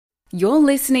You're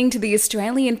listening to the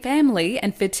Australian Family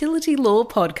and Fertility Law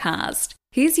Podcast.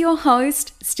 Here's your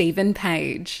host, Stephen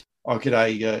Page. Oh,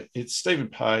 g'day. It's Stephen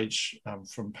Page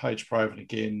from Page Proven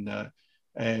again,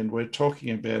 and we're talking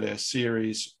about our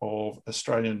series of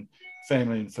Australian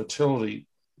family and fertility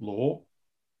law.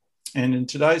 And in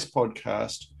today's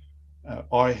podcast,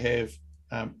 I have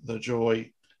the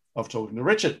joy of talking to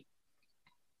Richard.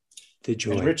 The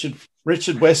joy. And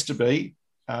Richard Westerby,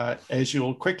 as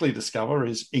you'll quickly discover,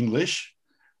 is English.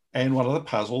 And one of the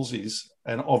puzzles is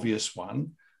an obvious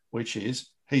one, which is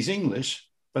he's English,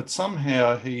 but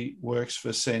somehow he works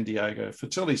for San Diego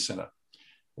Fertility Center,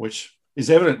 which is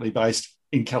evidently based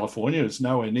in California. It's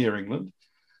nowhere near England.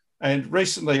 And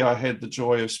recently I had the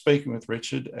joy of speaking with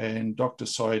Richard and Dr.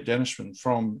 Syed Danishmand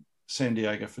from San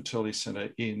Diego Fertility Center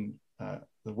in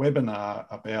the webinar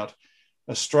about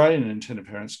Australian intended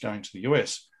parents going to the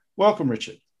US. Welcome,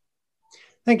 Richard.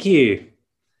 Thank you.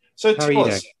 So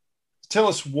tell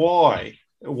us why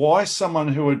someone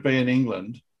who would be in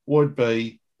England would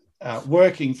be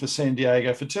working for San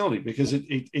Diego Fertility, because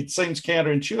it seems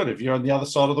counterintuitive. You're on the other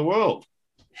side of the world.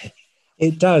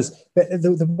 It does. But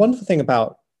the wonderful thing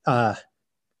about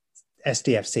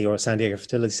SDFC, or San Diego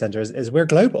Fertility Center, is we're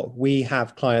global. We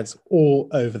have clients all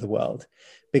over the world,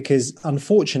 because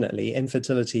unfortunately,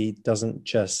 infertility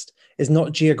is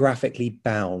not geographically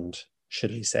bound,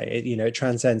 should we say. It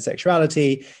transcends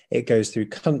sexuality. It goes through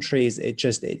countries. It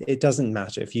doesn't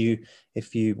matter. If you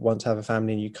want to have a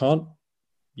family and you can't,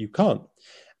 you can't.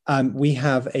 We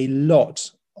have a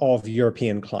lot of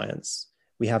European clients.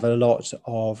 We have a lot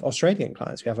of Australian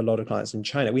clients. We have a lot of clients in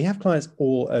China. We have clients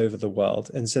all over the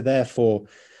world. And so therefore,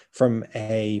 from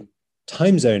a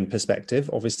time zone perspective,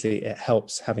 obviously it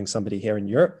helps having somebody here in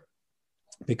Europe,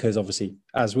 because obviously,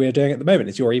 as we're doing at the moment,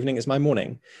 it's your evening, it's my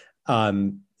morning.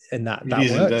 And that works.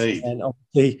 Indeed. And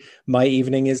obviously my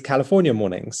evening is California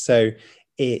morning. So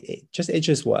it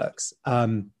just works.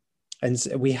 And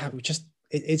so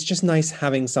it's just nice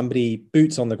having somebody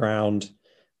boots on the ground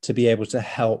to be able to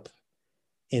help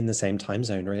in the same time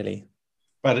zone, really.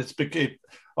 But it's because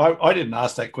I didn't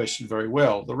ask that question very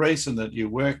well. The reason that you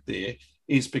work there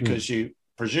is because you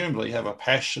presumably have a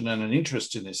passion and an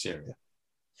interest in this area.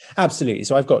 Absolutely.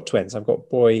 So I've got twins. I've got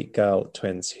boy-girl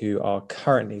twins who are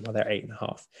currently, they're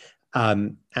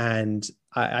 8.5. And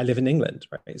I live in England,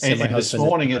 right? So and this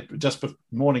morning,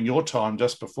 morning your time,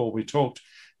 just before we talked,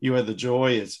 you had the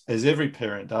joy, as every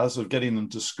parent does, of getting them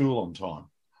to school on time.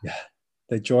 Yeah,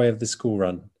 the joy of the school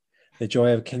run. The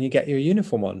joy of, can you get your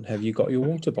uniform on? Have you got your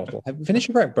water bottle? Have you finished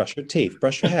your breakfast? Brush your teeth,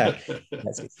 brush your hair.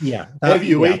 Yeah. Have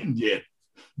you eaten yet?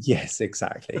 Yes,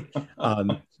 exactly.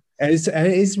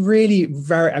 It's really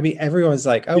very, everyone's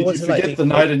like, oh, what's it like? Forget the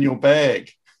note in your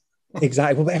bag.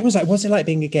 Exactly. Well, everyone's like, what's it like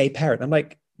being a gay parent? I'm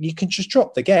like, you can just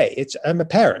drop the gay. I'm a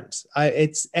parent.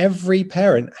 Every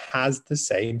parent has the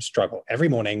same struggle. Every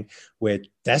morning, we're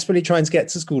desperately trying to get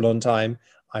to school on time.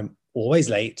 I'm always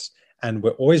late. And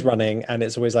we're always running, and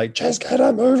it's always like, just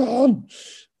gotta move on.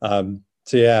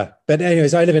 So yeah. But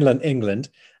anyways, I live in England,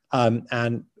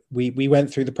 and we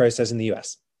went through the process in the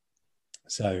US.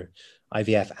 So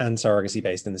IVF and surrogacy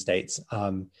based in the States.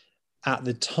 At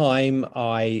the time,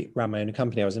 I ran my own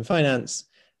company. I was in finance,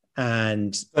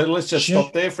 and let's just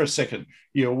stop there for a second.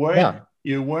 You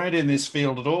weren't in this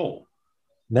field at all.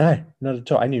 No, not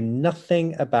at all. I knew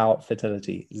nothing about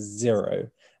fertility, zero,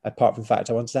 apart from the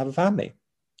fact I wanted to have a family.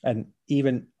 And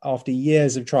even after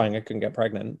years of trying, I couldn't get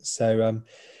pregnant. So,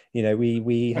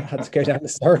 we had to go down the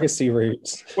surrogacy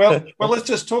route. Well, let's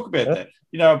just talk about that.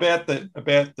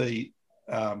 About the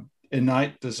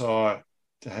innate desire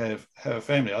to have a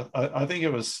family. I think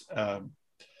it was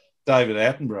David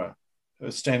Attenborough, who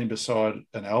was standing beside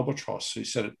an albatross, who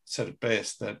said it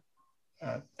best, that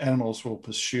animals will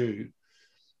pursue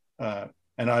and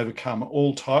overcome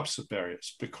all types of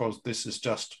barriers because this is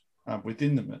just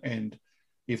within them. And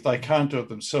if they can't do it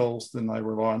themselves, then they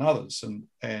rely on others.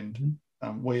 And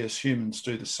we as humans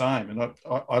do the same. And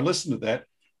I listened to that.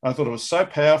 I thought it was so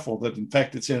powerful that, in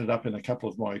fact, it's ended up in a couple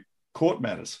of my court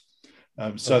matters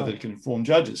so that it can inform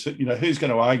judges. Who's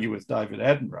going to argue with David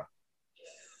Attenborough?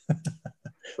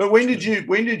 But when did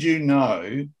you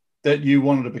know that you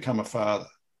wanted to become a father?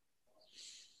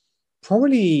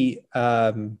 Probably,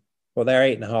 they're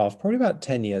 8.5, probably about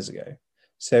 10 years ago.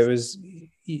 So it was,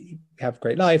 we have a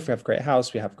great life, we have a great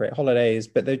house, we have great holidays,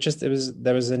 but there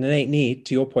was an innate need,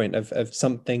 to your point, of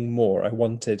something more. I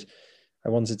wanted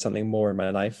something more in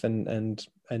my life, and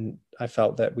I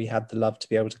felt that we had the love to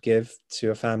be able to give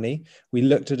to a family. We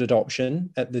looked at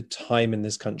adoption at the time in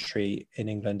this country. In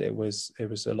England, it was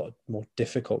a lot more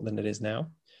difficult than it is now.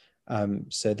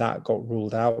 So that got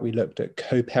ruled out. We looked at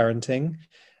co-parenting,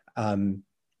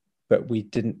 but we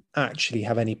didn't actually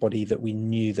have anybody that we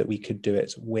knew that we could do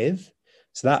it with.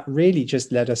 So that really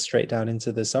just led us straight down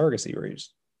into the surrogacy route.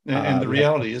 And the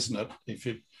reality, isn't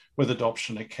it, with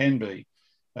adoption, it can be,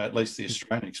 at least the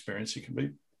Australian experience, it can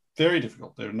be very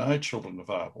difficult. There are no children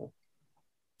available,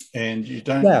 and you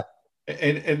don't. Yeah.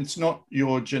 And it's not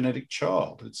your genetic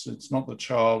child. It's not the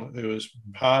child who is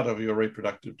part of your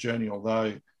reproductive journey,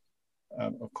 although,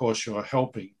 of course, you're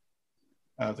helping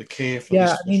the care for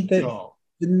this child.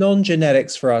 The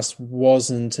non-genetics for us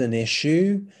wasn't an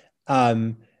issue,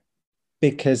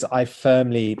 because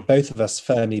both of us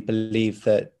firmly believe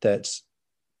that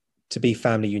to be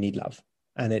family, you need love.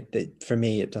 And for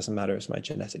me, it doesn't matter if it's my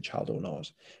genetic child or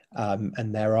not.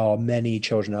 And there are many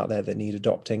children out there that need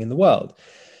adopting in the world.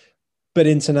 But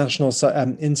international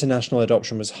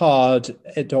adoption was hard.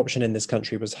 Adoption in this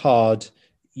country was hard.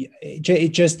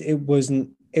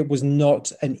 It was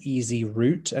not an easy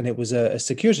route, and it was a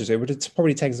circuitous. It would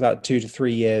probably take us about 2 to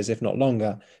 3 years, if not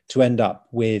longer, to end up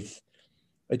with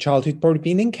a child who'd probably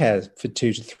been in care for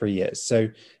 2 to 3 years. So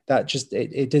that just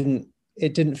it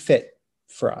didn't fit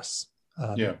for us.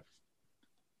 And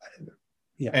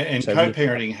so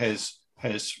co-parenting has,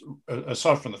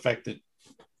 aside from the fact that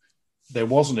there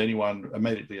wasn't anyone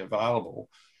immediately available,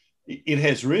 it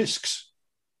has risks.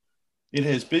 It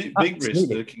has big risks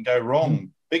that it can go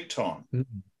wrong big time.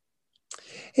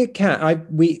 It can.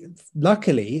 We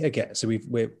luckily, again, so we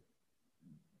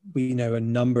know a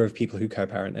number of people who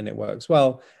co-parent and it works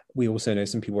well. We also know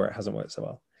some people where it hasn't worked so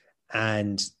well,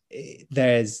 and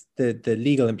there's the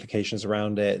legal implications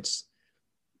around it.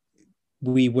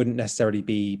 We wouldn't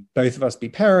necessarily both of us be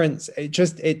parents.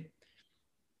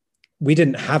 We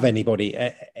didn't have anybody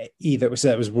either, so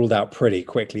that was ruled out pretty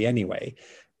quickly anyway.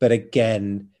 But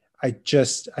again, I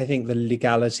think the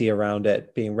legality around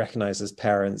it being recognized as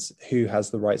parents, who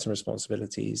has the rights and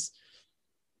responsibilities.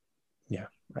 Yeah,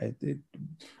 it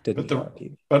didn't work.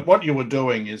 But what you were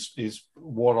doing is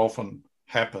what often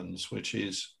happens, which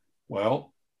is,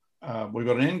 well, we've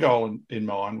got an end goal in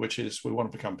mind, which is we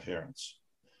want to become parents.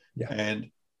 Yeah.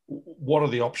 And what are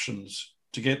the options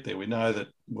to get there? We know that,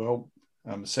 well,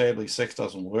 sadly, sex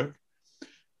doesn't work.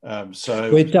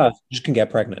 So it does. You just can get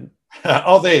pregnant.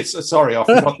 Sorry, I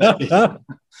forgot that.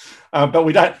 But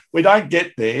we don't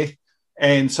get there,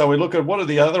 and so we look at what are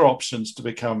the other options to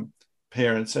become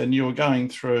parents. And you were going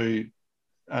through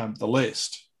the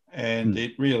list, and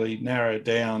it really narrowed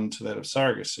down to that of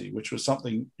surrogacy, which was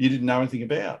something you didn't know anything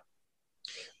about.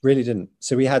 Really didn't.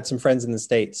 So we had some friends in the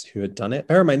States who had done it.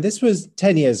 Bear in mind, this was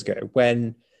 10 years ago,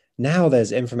 when now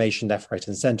there's information left, right,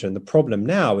 and center. And the problem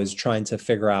now is trying to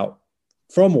figure out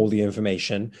from all the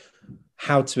information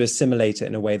how to assimilate it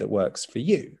in a way that works for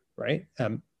you, right?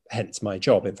 Hence my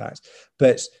job, in fact.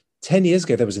 But 10 years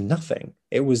ago, there was nothing.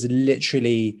 It was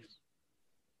literally,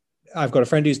 I've got a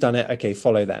friend who's done it. Okay,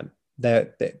 follow them.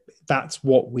 That's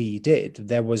what we did.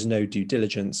 There was no due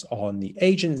diligence on the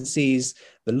agencies,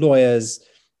 the lawyers.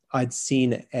 I'd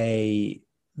seen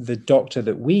the doctor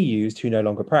that we used, who no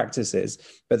longer practices,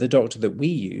 but the doctor that we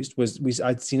used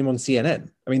I'd seen him on CNN.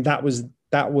 I mean, that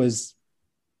was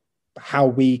how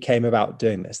we came about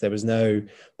doing this. There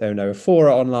were no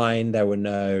fora online. There were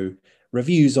no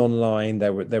reviews online.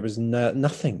 There was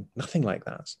nothing like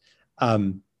that.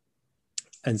 And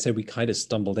so we kind of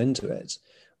stumbled into it,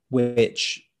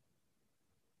 which,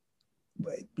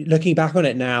 looking back on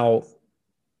it now,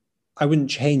 I wouldn't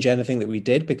change anything that we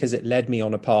did, because it led me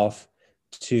on a path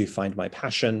to find my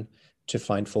passion, to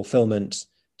find fulfillment,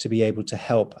 to be able to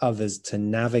help others to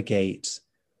navigate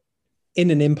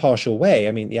in an impartial way.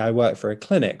 I mean, I work for a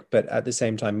clinic, but at the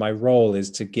same time, my role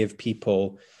is to give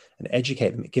people and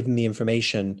educate them, give them the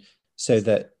information so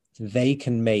that they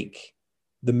can make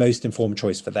the most informed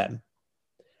choice for them.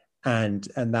 And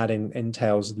that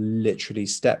entails literally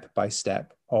step by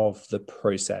step of the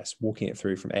process, walking it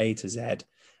through from A to Z.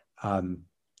 And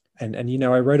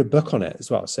I wrote a book on it as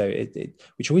well. So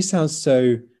which always sounds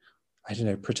so, I don't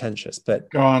know, pretentious, but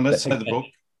go on, let's say the book.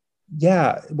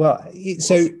 Yeah. Well,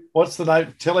 what's the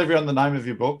name? Tell everyone the name of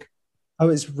your book. Oh,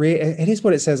 it is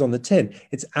what it says on the tin.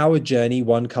 It's Our Journey,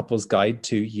 One Couple's Guide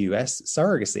to US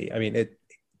Surrogacy. I mean,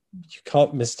 you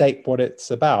can't mistake what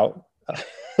it's about.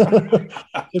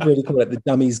 Should really call it the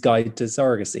Dummy's Guide to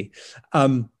Surrogacy.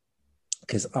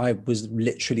 Because I was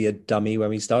literally a dummy when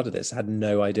we started this. I had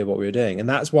no idea what we were doing. And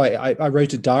that's why I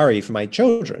wrote a diary for my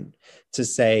children to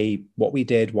say what we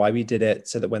did, why we did it,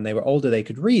 so that when they were older, they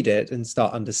could read it and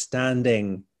start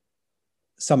understanding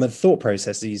some of the thought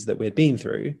processes that we'd been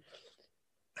through.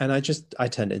 And I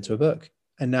turned it into a book.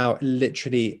 And now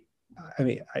literally, I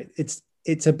mean, it's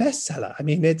a bestseller. I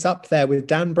mean, it's up there with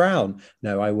Dan Brown.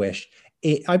 No, I wish.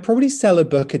 I probably sell a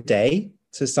book a day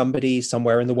to somebody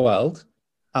somewhere in the world,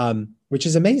 which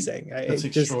is amazing. That's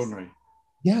extraordinary.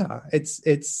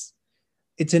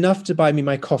 It's enough to buy me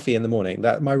my coffee in the morning.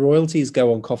 That my royalties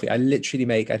go on coffee. I literally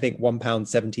make, I think,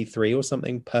 £1.73 or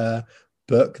something per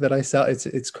book that I sell.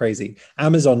 It's crazy.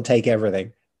 Amazon take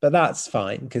everything, but that's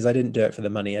fine because I didn't do it for the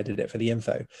money. I did it for the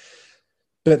info.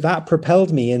 But that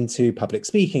propelled me into public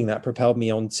speaking. That propelled me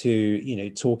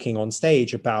onto, talking on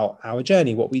stage about our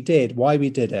journey, what we did, why we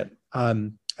did it.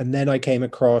 And then I came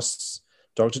across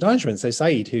Dr. Danjman, so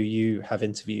Saeed, who you have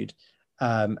interviewed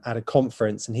at a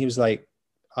conference. And he was like,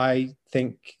 I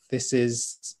think this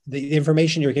is the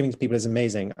information you're giving to people is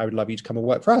amazing. I would love you to come and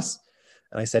work for us.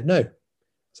 And I said, no.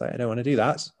 So I don't want to do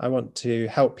that. I want to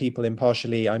help people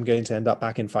impartially. I'm going to end up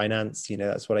back in finance.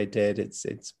 That's what I did.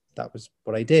 That was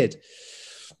what I did.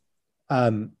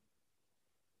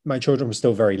 My children were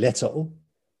still very little.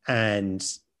 And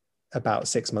about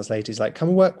 6 months later, he's like, come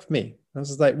and work for me. And I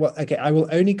was like, well, okay, I will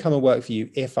only come and work for you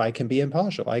if I can be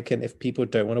impartial. If people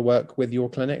don't want to work with your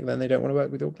clinic, then they don't want to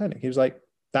work with your clinic. He was like,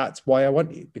 that's why I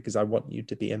want you, because I want you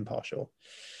to be impartial.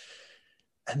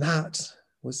 And that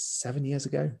was 7 years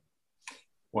ago.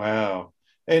 Wow.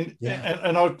 And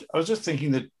I was just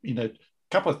thinking that, a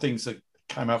couple of things that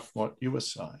came up from what you were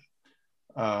saying.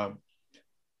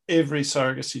 Every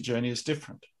surrogacy journey is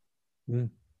different. Mm.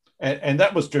 And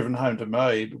that was driven home to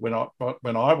me when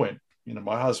I went,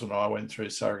 my husband and I went through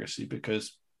surrogacy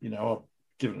because, I've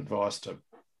given advice to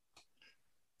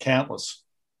countless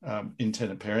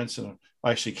intended parents, and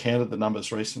I actually counted the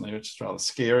numbers recently, which is rather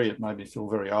scary. It made me feel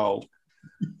very old.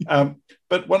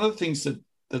 But one of the things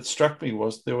that struck me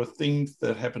was there were things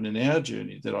that happened in our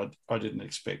journey that I didn't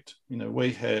expect.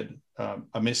 We had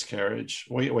a miscarriage.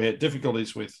 We had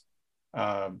difficulties with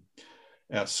our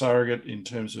surrogate in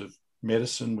terms of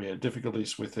medicine. We had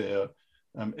difficulties with our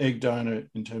egg donor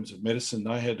in terms of medicine.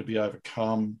 They had to be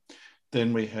overcome.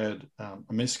 Then we had a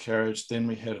miscarriage. Then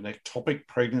we had an ectopic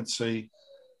pregnancy.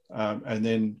 And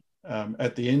then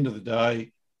at the end of the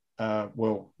day,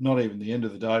 well, not even the end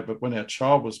of the day, but when our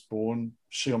child was born,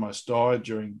 she almost died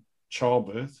during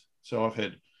childbirth. So I've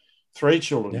had 3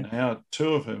 children now,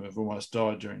 2 of whom have almost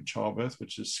died during childbirth,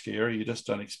 which is scary. You just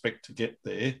don't expect to get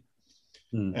there.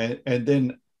 Mm. And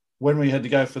then when we had to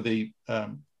go for the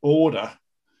order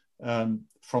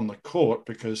from the court,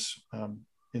 because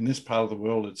in this part of the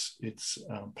world, it's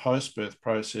post-birth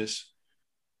process,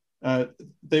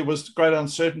 there was great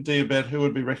uncertainty about who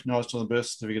would be recognised on the birth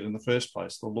certificate in the first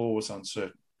place. The law was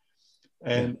uncertain.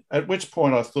 And at which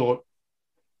point I thought,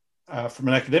 from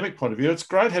an academic point of view, it's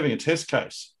great having a test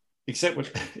case, except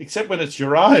when it's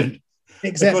your own.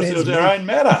 Exactly. Because it was our own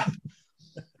matter.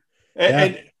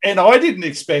 And I didn't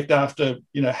expect, after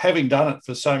having done it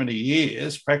for so many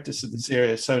years, practice in this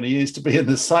area so many years, to be in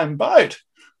the same boat.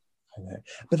 I know.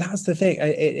 But that's the thing.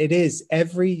 It is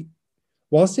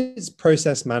whilst it's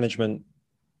process management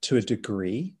to a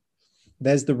degree,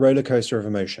 there's the roller coaster of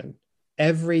emotion.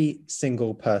 Every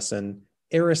single person,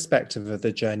 irrespective of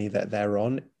the journey that they're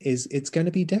on, it's going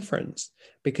to be different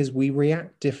because we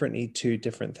react differently to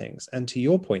different things. And to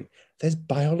your point, there's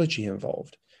biology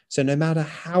involved. So no matter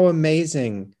how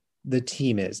amazing the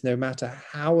team is, no matter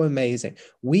how amazing,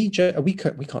 we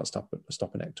can't stop an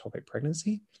ectopic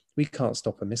pregnancy. We can't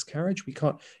stop a miscarriage. We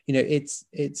can't, it's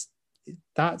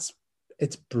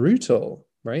brutal,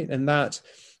 right? And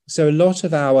so a lot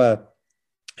of our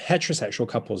heterosexual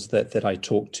couples that I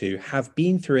talk to have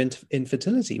been through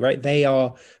infertility, right? They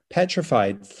are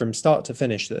petrified from start to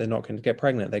finish that they're not going to get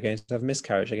pregnant. They're going to have a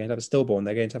miscarriage. They're going to have a stillborn.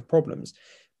 They're going to have problems,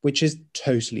 which is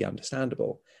totally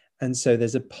understandable. And so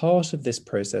there's a part of this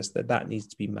process that needs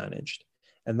to be managed.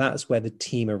 And that's where the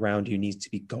team around you needs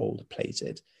to be gold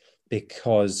plated,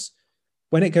 because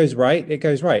when it goes right, it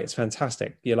goes right. It's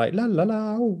fantastic. You're like, la, la,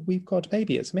 la, oh, we've got a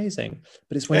baby. It's amazing.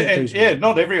 But it's when it goes wrong.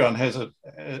 Not everyone has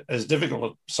as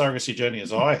difficult a surrogacy journey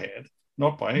as I had.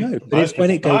 Not by any. No, but it's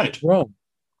when it goes wrong.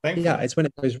 Thankfully. Yeah, it's when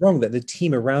it goes wrong that the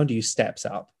team around you steps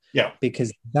up. Yeah.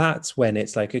 Because that's when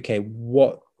it's like, okay,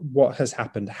 what has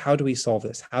happened? How do we solve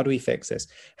this? How do we fix this?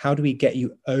 How do we get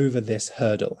you over this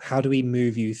hurdle? How do we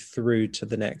move you through to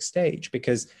the next stage?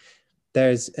 Because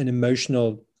there's an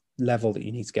emotional level that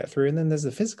you need to get through, and then there's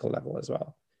a physical level as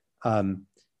well. And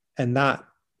that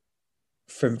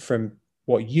from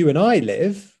what you and I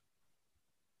live,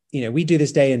 we do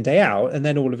this day in, day out, and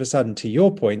then all of a sudden, to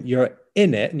your point, you're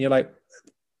in it and you're like,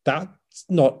 that's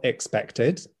not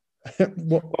expected.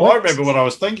 Well, I remember what I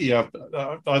was thinking of.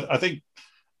 I think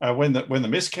when the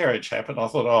miscarriage happened, I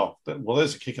thought,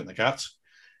 there's a kick in the guts,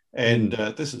 and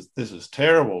this is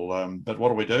terrible. But what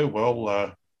do we do?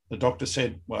 Well, the doctor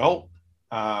said,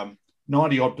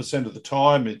 90% of the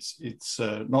time it's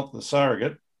not the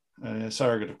surrogate, And a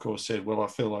surrogate, of course, said, well, I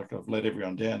feel like I've let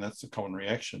everyone down. That's the common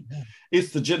reaction. Yeah.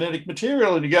 It's the genetic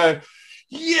material. And you go,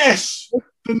 yes,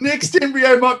 the next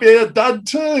embryo might be a dud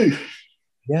too.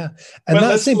 Yeah. And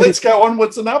well, let's go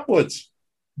onwards and upwards.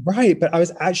 Right. But I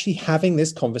was actually having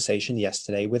this conversation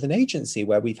yesterday with an agency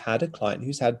where we've had a client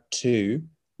who's had 2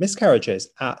 miscarriages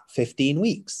at 15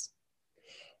 weeks.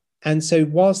 And so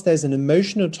whilst there's an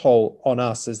emotional toll on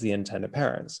us as the intended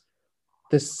parents,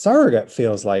 the surrogate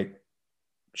feels like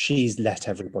she's let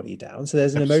everybody down. So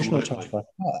there's an emotional toll for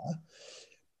her.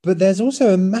 But there's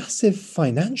also a massive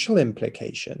financial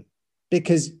implication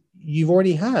because you've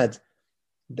already had,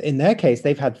 in their case,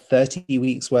 they've had 30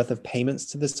 weeks worth of payments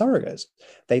to the surrogates.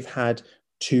 They've had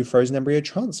 2 frozen embryo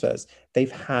transfers.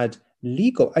 They've had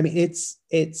legal. I mean, it's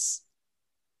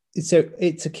a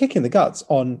kick in the guts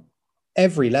on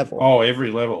every level. Oh,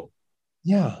 every level.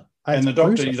 Yeah. And the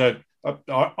doctor,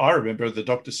 I remember the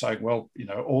doctor saying, well,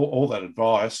 all that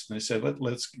advice, and they said,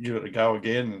 let's give it a go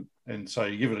again. And so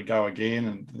you give it a go again,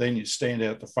 and then you stand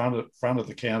out the front of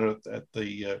the counter at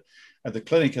the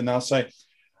clinic, and they'll say,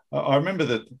 I remember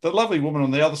that the lovely woman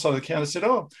on the other side of the counter said,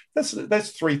 oh, that's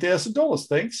 $3,000,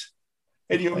 thanks.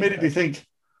 And you immediately think,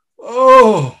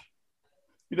 oh,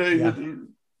 you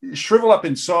shrivel up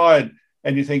inside,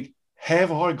 and you think,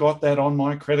 have I got that on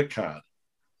my credit card?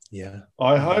 Yeah.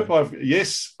 I hope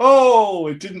yes. Oh,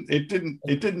 it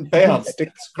didn't bounce.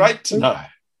 It's great to know.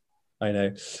 I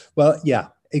know. Well, yeah,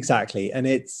 exactly. And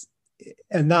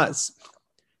that's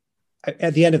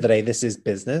at the end of the day, this is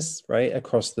business, right?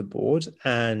 Across the board.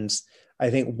 And I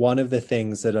think one of the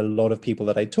things that a lot of people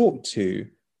that I talk to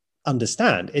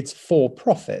understand, it's for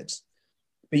profit,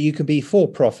 but you can be for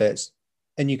profit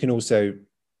and you can also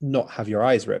not have your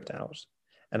eyes ripped out.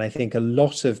 And I think a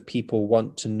lot of people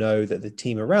want to know that the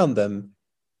team around them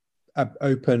are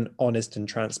open, honest, and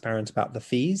transparent about the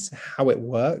fees, how it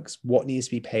works, what needs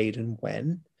to be paid, and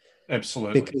when.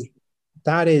 Absolutely. Because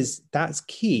that's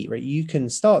key, right? You can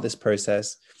start this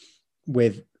process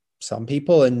with some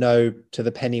people and know to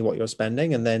the penny what you're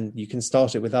spending, and then you can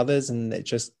start it with others, and it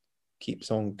just keeps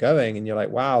on going. And you're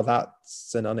like, wow,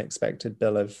 that's an unexpected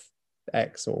bill of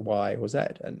X or Y or Z.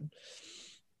 And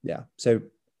yeah, so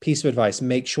piece of advice,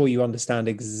 make sure you understand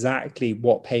exactly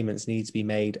what payments need to be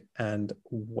made and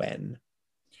when.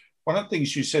 One of the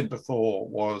things you said before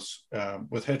was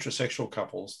with heterosexual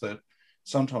couples that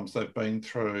sometimes they've been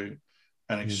through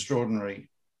an extraordinary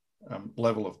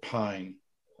level of pain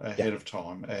ahead of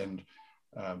time. And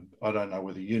I don't know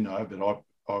whether you know, but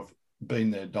I've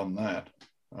been there, done that,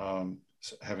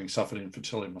 having suffered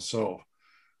infertility myself.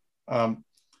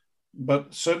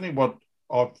 But certainly what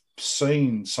I've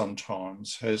seen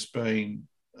sometimes has been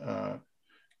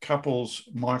couples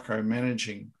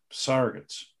micromanaging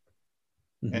surrogates.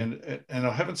 Mm-hmm. And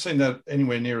I haven't seen that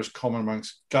anywhere near as common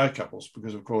amongst gay couples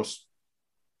because, of course,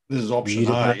 this is option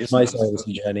A, isn't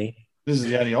it? Journey. This is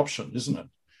the only option, isn't it?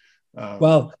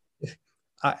 Well,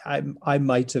 I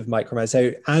might have micromanaged.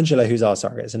 So Angela, who's our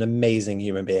surrogate, is an amazing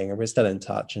human being, and we're still in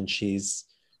touch, and she's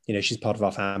part of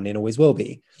our family and always will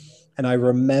be. And I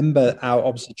remember our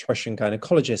obstetrician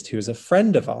gynecologist, who was a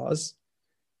friend of ours,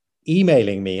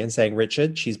 emailing me and saying,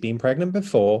 Richard, she's been pregnant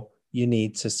before, you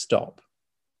need to stop.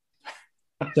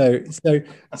 So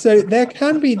there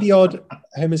can be the odd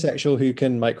homosexual who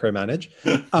can micromanage.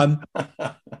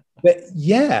 But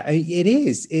yeah, it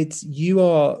is.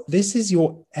 This is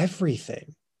your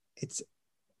everything. It's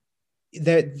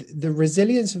the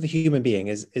resilience of the human being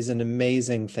is an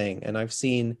amazing thing. And I've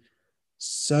seen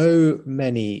so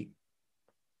many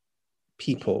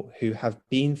people who have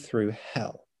been through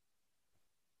hell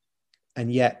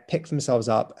and yet pick themselves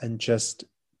up and just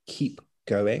keep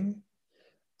going.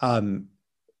 I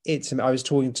was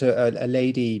talking to a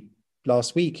lady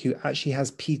last week who actually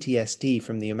has PTSD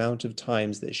from the amount of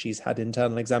times that she's had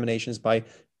internal examinations by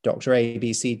Dr. A,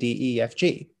 B, C, D, E, F,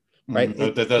 G. Right?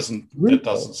 That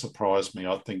doesn't surprise me.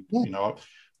 I think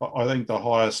I think the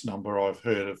highest number I've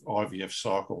heard of IVF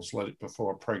cycles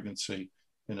before a pregnancy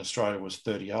in Australia was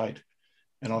 38.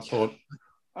 And I thought,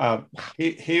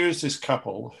 here is this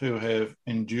couple who have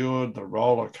endured the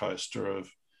roller coaster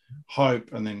of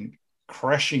hope and then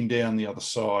crashing down the other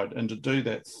side, and to do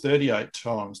that 38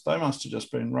 times, they must have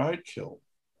just been roadkill.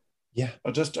 Yeah.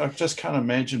 I just can't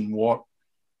imagine what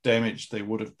damage there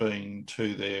would have been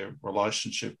to their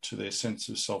relationship, to their sense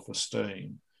of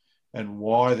self-esteem, and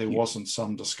why there wasn't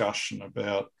some discussion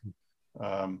about,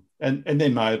 and there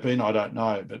may have been, I don't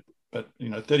know, but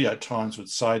 38 times would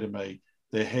say to me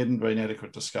there hadn't been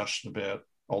adequate discussion about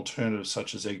alternatives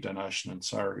such as egg donation and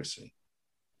surrogacy.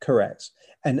 Correct.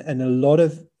 And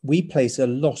we place a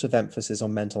lot of emphasis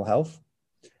on mental health.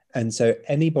 And so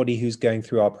anybody who's going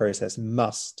through our process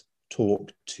must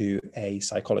talk to a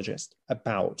psychologist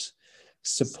about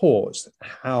support,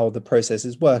 how the process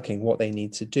is working, what they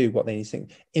need to do, what they need to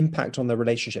think, impact on the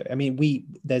relationship. I mean,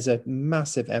 there's a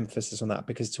massive emphasis on that,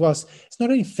 because to us, it's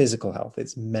not only physical health,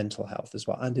 it's mental health as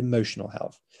well, and emotional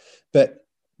health. But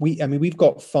we've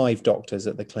got 5 doctors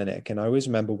at the clinic, and I always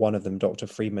remember one of them, Dr.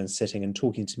 Friedman, sitting and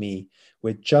talking to me.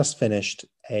 We'd just finished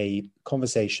a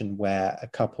conversation where a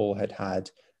couple had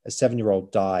had a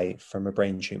 7-year-old die from a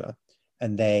brain tumor,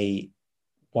 and they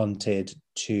wanted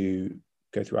to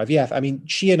go through IVF. I mean,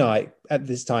 she and I at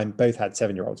this time both had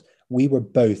 7-year-olds. We were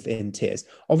both in tears.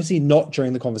 Obviously not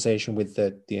during the conversation with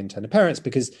the intended parents,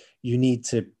 because you need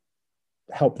to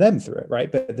help them through it,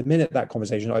 right? But the minute that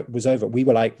conversation was over, we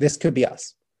were like, this could be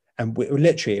us. And we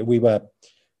were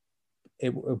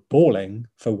bawling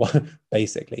for one,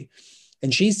 basically.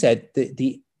 And she said that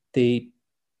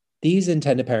these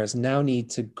intended parents now need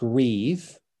to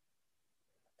grieve,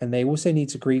 and they also need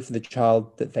to grieve for the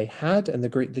child that they had and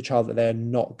the child that they're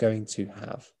not going to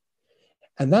have.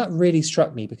 And that really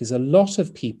struck me, because a lot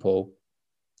of people,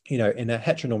 in a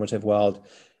heteronormative world,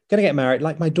 going to get married.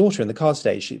 Like my daughter in the car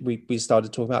today, we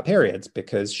started talking about periods,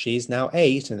 because she's now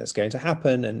 8 and it's going to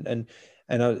happen. And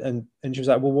she was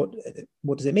like, well,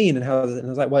 what does it mean? And how? And I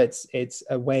was like, well, it's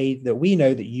a way that we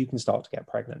know that you can start to get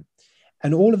pregnant.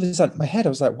 And all of a sudden, in my head, I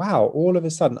was like, wow, all of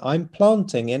a sudden I'm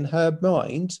planting in her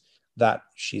mind that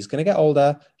she's going to get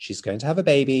older, she's going to have a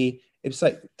baby. It's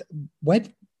like,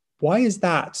 why is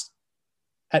that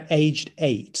at age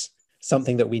 8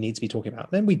 something that we need to be talking about?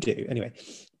 And then we do anyway.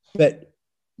 But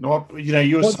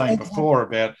you were saying before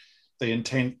about the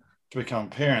intent to become a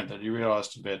parent that you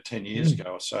realised about 10 years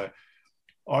ago or so.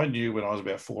 I knew when I was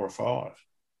about 4 or 5.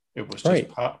 It was just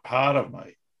part of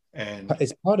me. And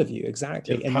it's part of you,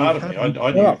 exactly. It's part of me.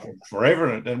 I knew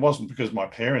forever, and it wasn't because my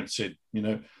parents said,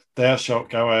 thou shalt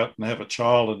go out and have a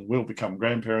child and we'll become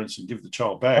grandparents and give the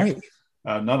child back.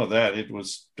 Right. None of that. It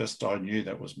was just, I knew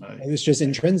that was me. It was just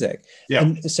intrinsic. Yeah.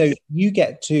 And so you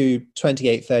get to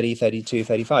 28, 30, 32,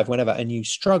 35, whenever, and you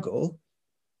struggle,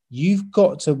 you've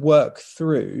got to work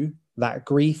through that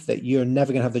grief that you're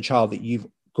never going to have the child that you've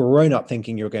grown up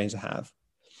thinking you're going to have.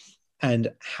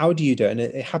 And how do you do it? And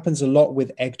it happens a lot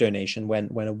with egg donation when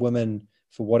a woman,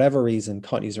 for whatever reason,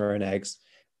 can't use her own eggs.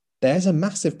 There's a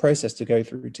massive process to go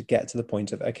through to get to the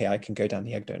point of, okay, I can go down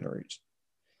the egg donor route.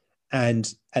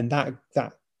 And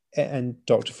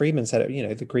Dr. Friedman said,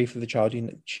 the grief of the child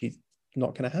she's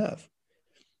not going to have.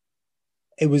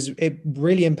 It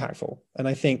really impactful. And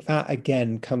I think that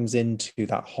again comes into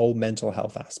that whole mental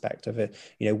health aspect of it.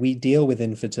 We deal with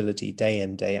infertility day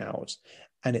in, day out.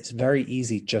 And it's very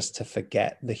easy just to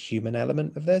forget the human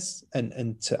element of this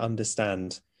and to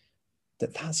understand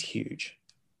that that's huge.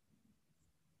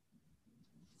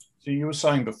 So you were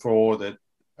saying before that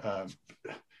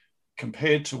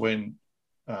compared to when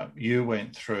you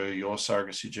went through your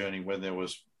surrogacy journey, where there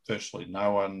was virtually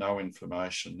no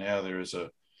information, now there is a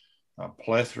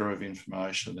plethora of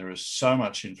information. There is so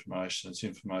much information. It's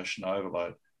information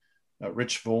overload.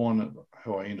 Rich Vaughan,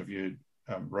 who I interviewed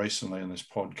recently in this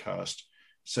podcast,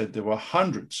 said there were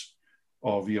hundreds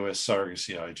of US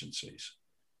surrogacy agencies.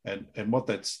 And what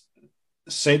that's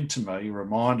said to me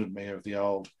reminded me of the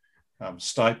old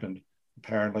statement,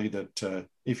 apparently, that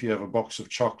if you have a box of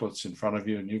chocolates in front of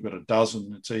you and you've got a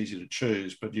dozen, it's easy to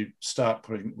choose, but you start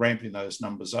ramping those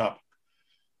numbers up.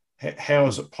 How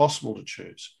is it possible to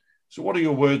choose? So what are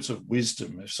your words of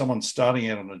wisdom? If someone's starting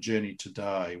out on a journey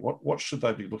today, what should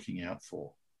they be looking out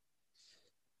for?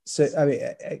 So, I mean,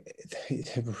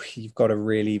 you've got a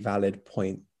really valid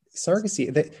point.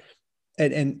 Surrogacy,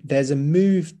 and there's a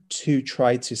move to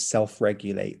try to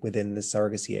self-regulate within the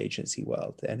surrogacy agency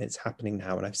world, and it's happening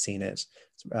now, and I've seen it.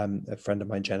 A friend of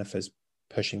mine, Jennifer's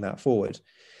pushing that forward.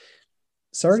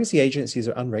 Surrogacy agencies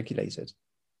are unregulated.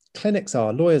 Clinics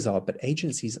are, lawyers are, but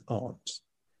agencies aren't.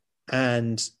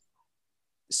 And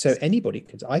so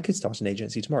I could start an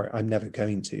agency tomorrow. I'm never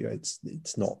going to.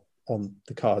 It's not on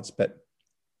the cards, but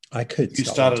I could. If you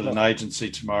started an agency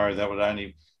tomorrow, that would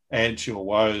only add to your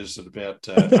woes at about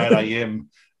 8 a.m.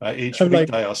 Each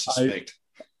weekday, I suspect.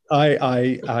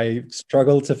 I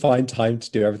struggle to find time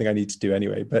to do everything I need to do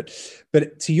anyway.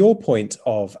 But to your point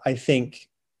of, I think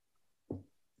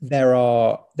there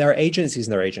are agencies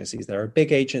and there are agencies. There are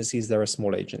big agencies, there are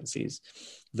small agencies.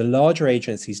 The larger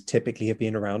agencies typically have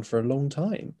been around for a long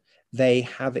time. They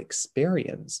have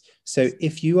experience. So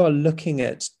if you are looking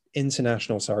at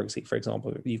international surrogacy, for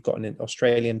example, you've got an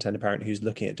Australian intended parent who's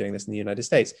looking at doing this in the United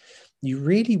States, you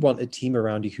really want a team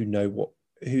around you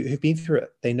who've been through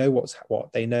it. They know what's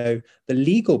what. They know the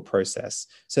legal process,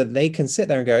 so they can sit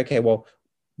there and go, okay, well,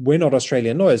 we're not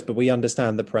Australian lawyers, but we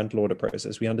understand the parental order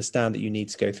process. We understand that you need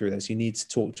to go through this. You need to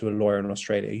talk to a lawyer in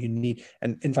Australia.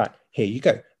 And in fact, here you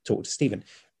go, talk to Stephen,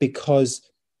 because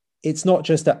it's not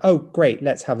just that, oh, great,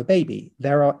 let's have a baby.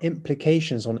 There are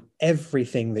implications on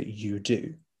everything that you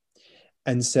do.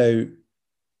 And so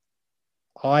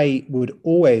I would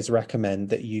always recommend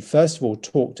that you, first of all,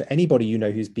 talk to anybody you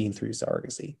know who's been through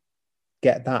surrogacy.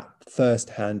 Get that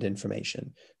first-hand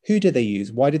information. Who did they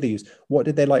use? Why did they use? What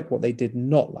did they like? What they did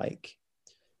not like?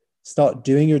 Start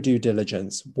doing your due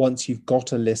diligence once you've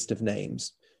got a list of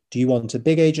names. Do you want a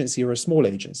big agency or a small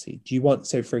agency? Do you want,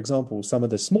 so for example, some of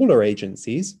the smaller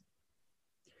agencies,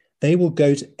 they will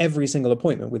go to every single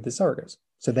appointment with the surrogates.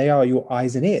 So they are your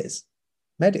eyes and ears,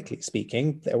 medically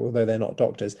speaking, although they're not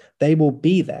doctors. They will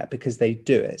be there because they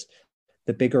do it.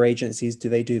 The bigger agencies, do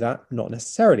they do that? Not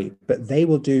necessarily, but they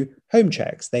will do home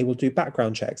checks. They will do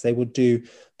background checks. They will do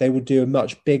a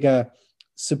much bigger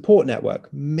support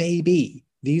network. Maybe.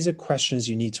 These are questions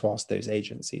you need to ask those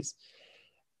agencies.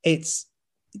 It's,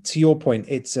 to your point,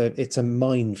 it's a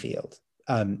minefield.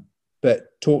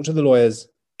 But talk to the lawyers,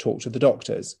 talk to the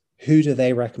doctors. Who do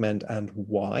they recommend and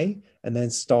why? And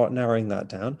then start narrowing that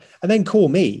down. And then call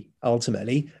me,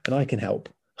 ultimately, and I can help.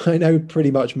 I know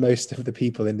pretty much most of the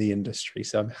people in the industry,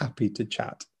 so I'm happy to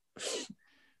chat.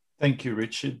 Thank you,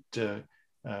 Richard,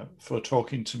 for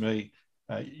talking to me.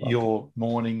 Your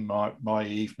morning, my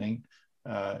evening.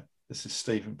 This is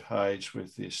Stephen Page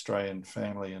with the Australian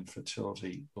Family and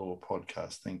Fertility Law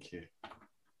Podcast. Thank you.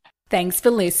 Thanks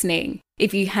for listening.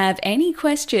 If you have any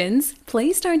questions,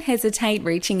 please don't hesitate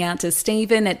reaching out to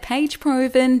Stephen at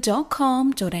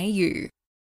pageproven.com.au.